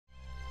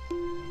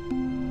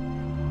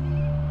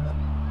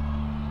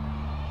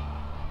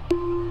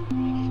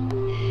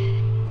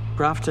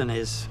Grafton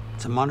it's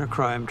a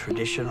monochrome,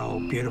 traditional,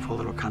 beautiful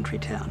little country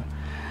town.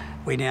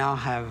 We now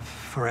have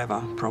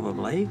forever,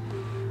 probably,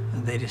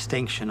 the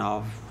distinction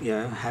of,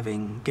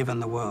 having given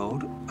the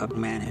world a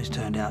man who's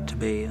turned out to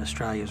be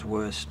Australia's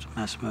worst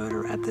mass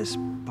murderer at this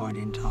point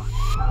in time.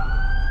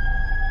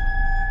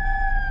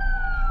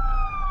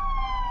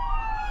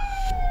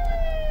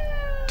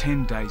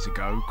 Ten days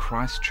ago,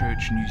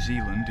 Christchurch, New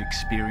Zealand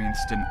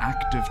experienced an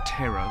act of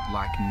terror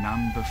like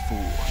none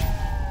before.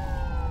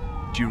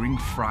 During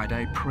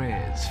Friday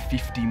prayers,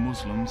 50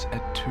 Muslims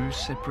at 2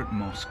 separate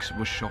mosques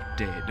were shot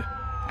dead,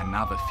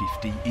 another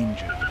 50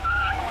 injured.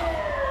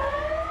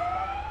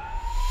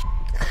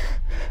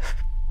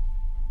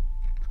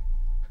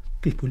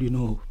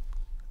 People,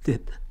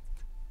 dead.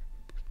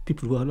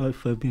 People who were alive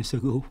 5 minutes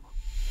ago,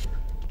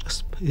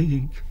 just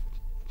praying.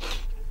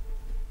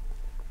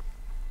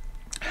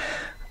 They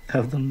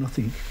have done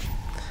nothing.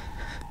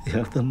 They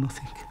have done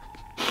nothing.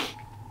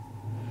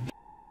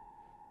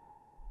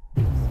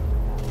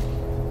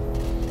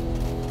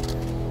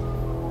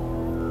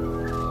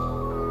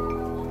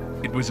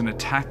 It was an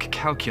attack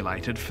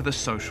calculated for the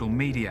social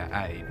media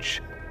age.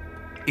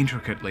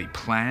 Intricately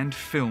planned,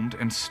 filmed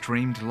and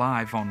streamed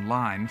live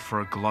online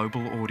for a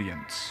global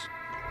audience.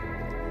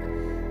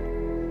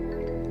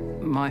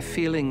 My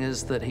feeling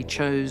is that he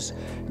chose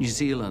New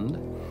Zealand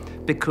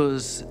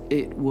because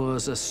it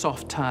was a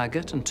soft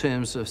target in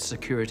terms of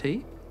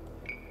security,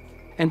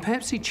 and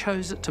perhaps he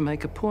chose it to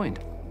make a point,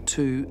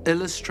 to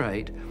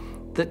illustrate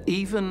that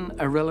even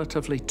a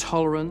relatively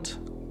tolerant,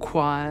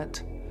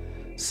 quiet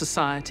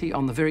society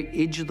on the very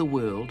edge of the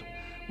world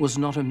was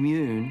not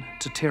immune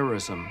to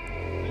terrorism.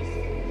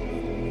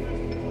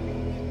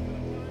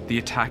 The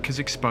attack has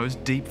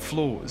exposed deep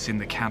flaws in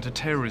the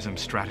counter-terrorism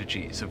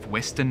strategies of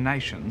Western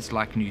nations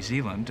like New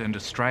Zealand and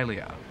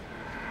Australia.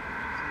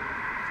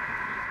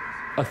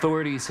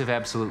 Authorities have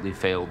absolutely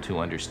failed to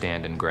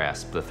understand and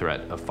grasp the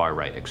threat of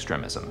far-right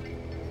extremism.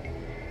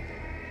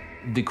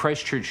 The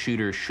Christchurch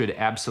shooter should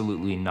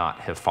absolutely not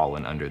have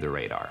fallen under the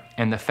radar,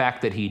 and the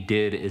fact that he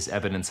did is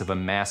evidence of a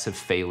massive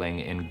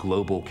failing in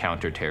global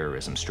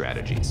counter-terrorism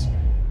strategies.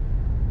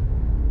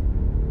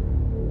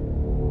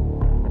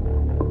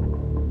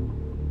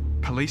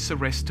 Police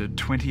arrested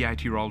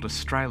 28-year-old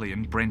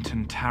Australian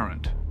Brenton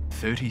Tarrant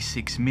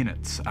 36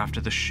 minutes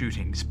after the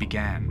shootings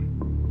began.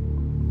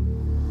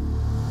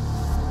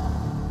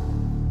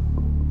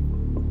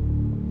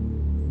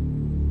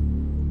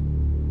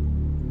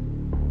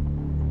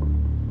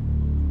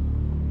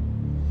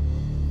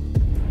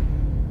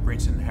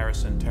 Brenton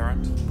Harrison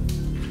Tarrant.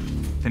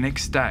 The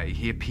next day,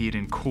 he appeared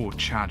in court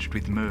charged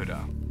with murder.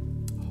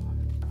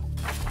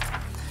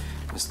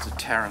 Mr.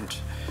 Tarrant,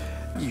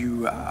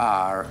 you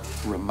are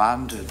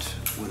remanded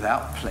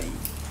without plea.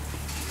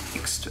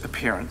 Next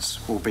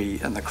appearance will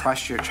be in the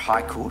Christchurch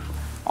High Court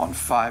on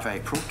 5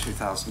 April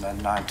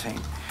 2019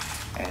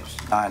 at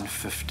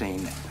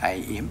 9:15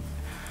 a.m.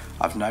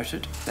 I've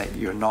noted that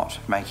you're not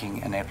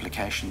making an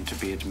application to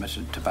be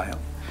admitted to bail.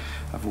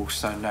 I've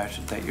also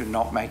noted that you're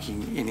not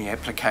making any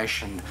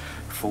application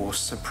for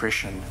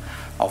suppression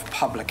of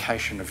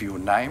publication of your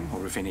name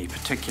or of any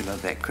particular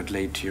that could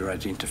lead to your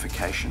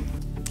identification.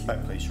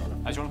 Back, please, Your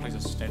Honour. Your Honour, please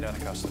just stand down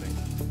in custody.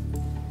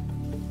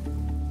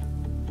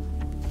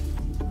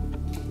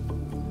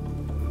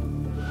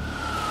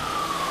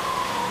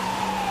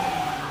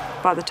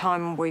 By the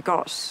time we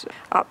got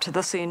up to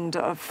this end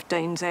of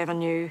Deans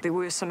Avenue, there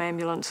were some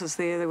ambulances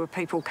there were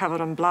people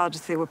covered in blood,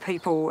 there were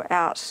people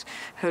out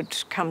who'd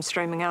come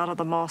streaming out of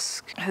the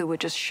mosque who were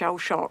just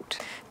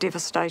shell-shocked,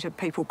 devastated,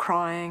 people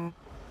crying.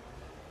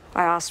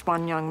 I asked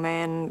one young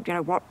man,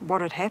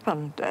 what had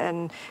happened,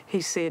 and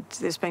he said,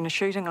 there's been a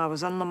shooting, I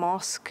was in the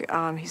mosque.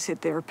 He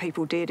said, there are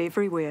people dead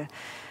everywhere.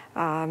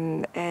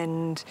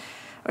 And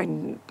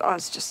I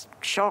was just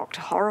shocked,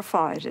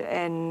 horrified,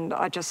 and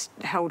I just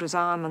held his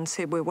arm and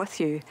said, we're with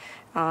you.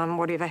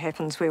 Whatever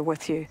happens, we're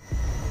with you.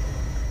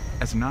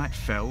 As night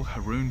fell,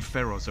 Haroon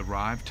Feroz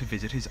arrived to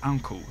visit his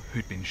uncle,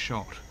 who'd been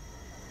shot.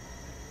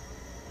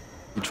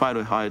 He tried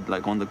to hide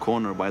on the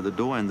corner by the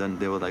door, and then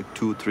there were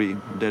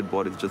 2-3 dead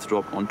bodies just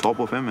dropped on top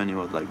of him, and he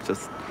was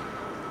just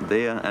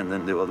there, and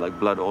then there was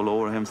blood all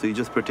over him. So he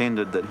just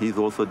pretended that he's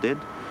also dead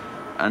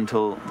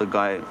until the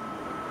guy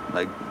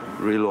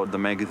reload the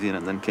magazine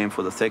and then came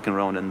for the second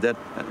round, and that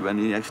when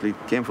he actually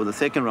came for the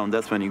second round,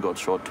 that's when he got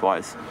shot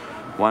twice.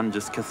 One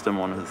just kissed him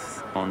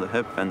on the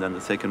hip, and then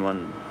the second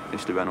one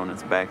actually went on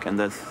his back, and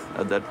at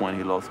that point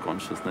he lost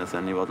consciousness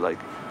and he was in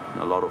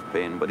a lot of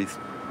pain, but he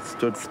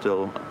stood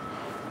still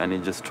and he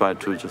just tried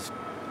to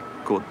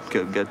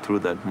get through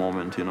that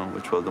moment,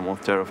 which was the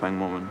most terrifying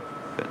moment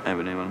that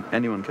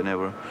anyone can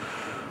ever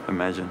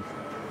imagine.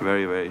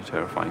 Very, very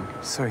terrifying.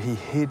 So he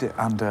hid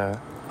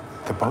under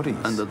the bodies?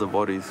 Under the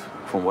bodies,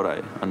 from what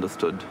I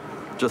understood,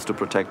 just to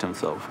protect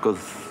himself,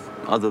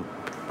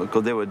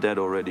 because they were dead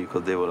already,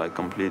 because they were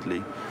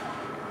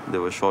they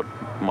were shot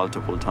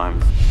multiple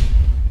times.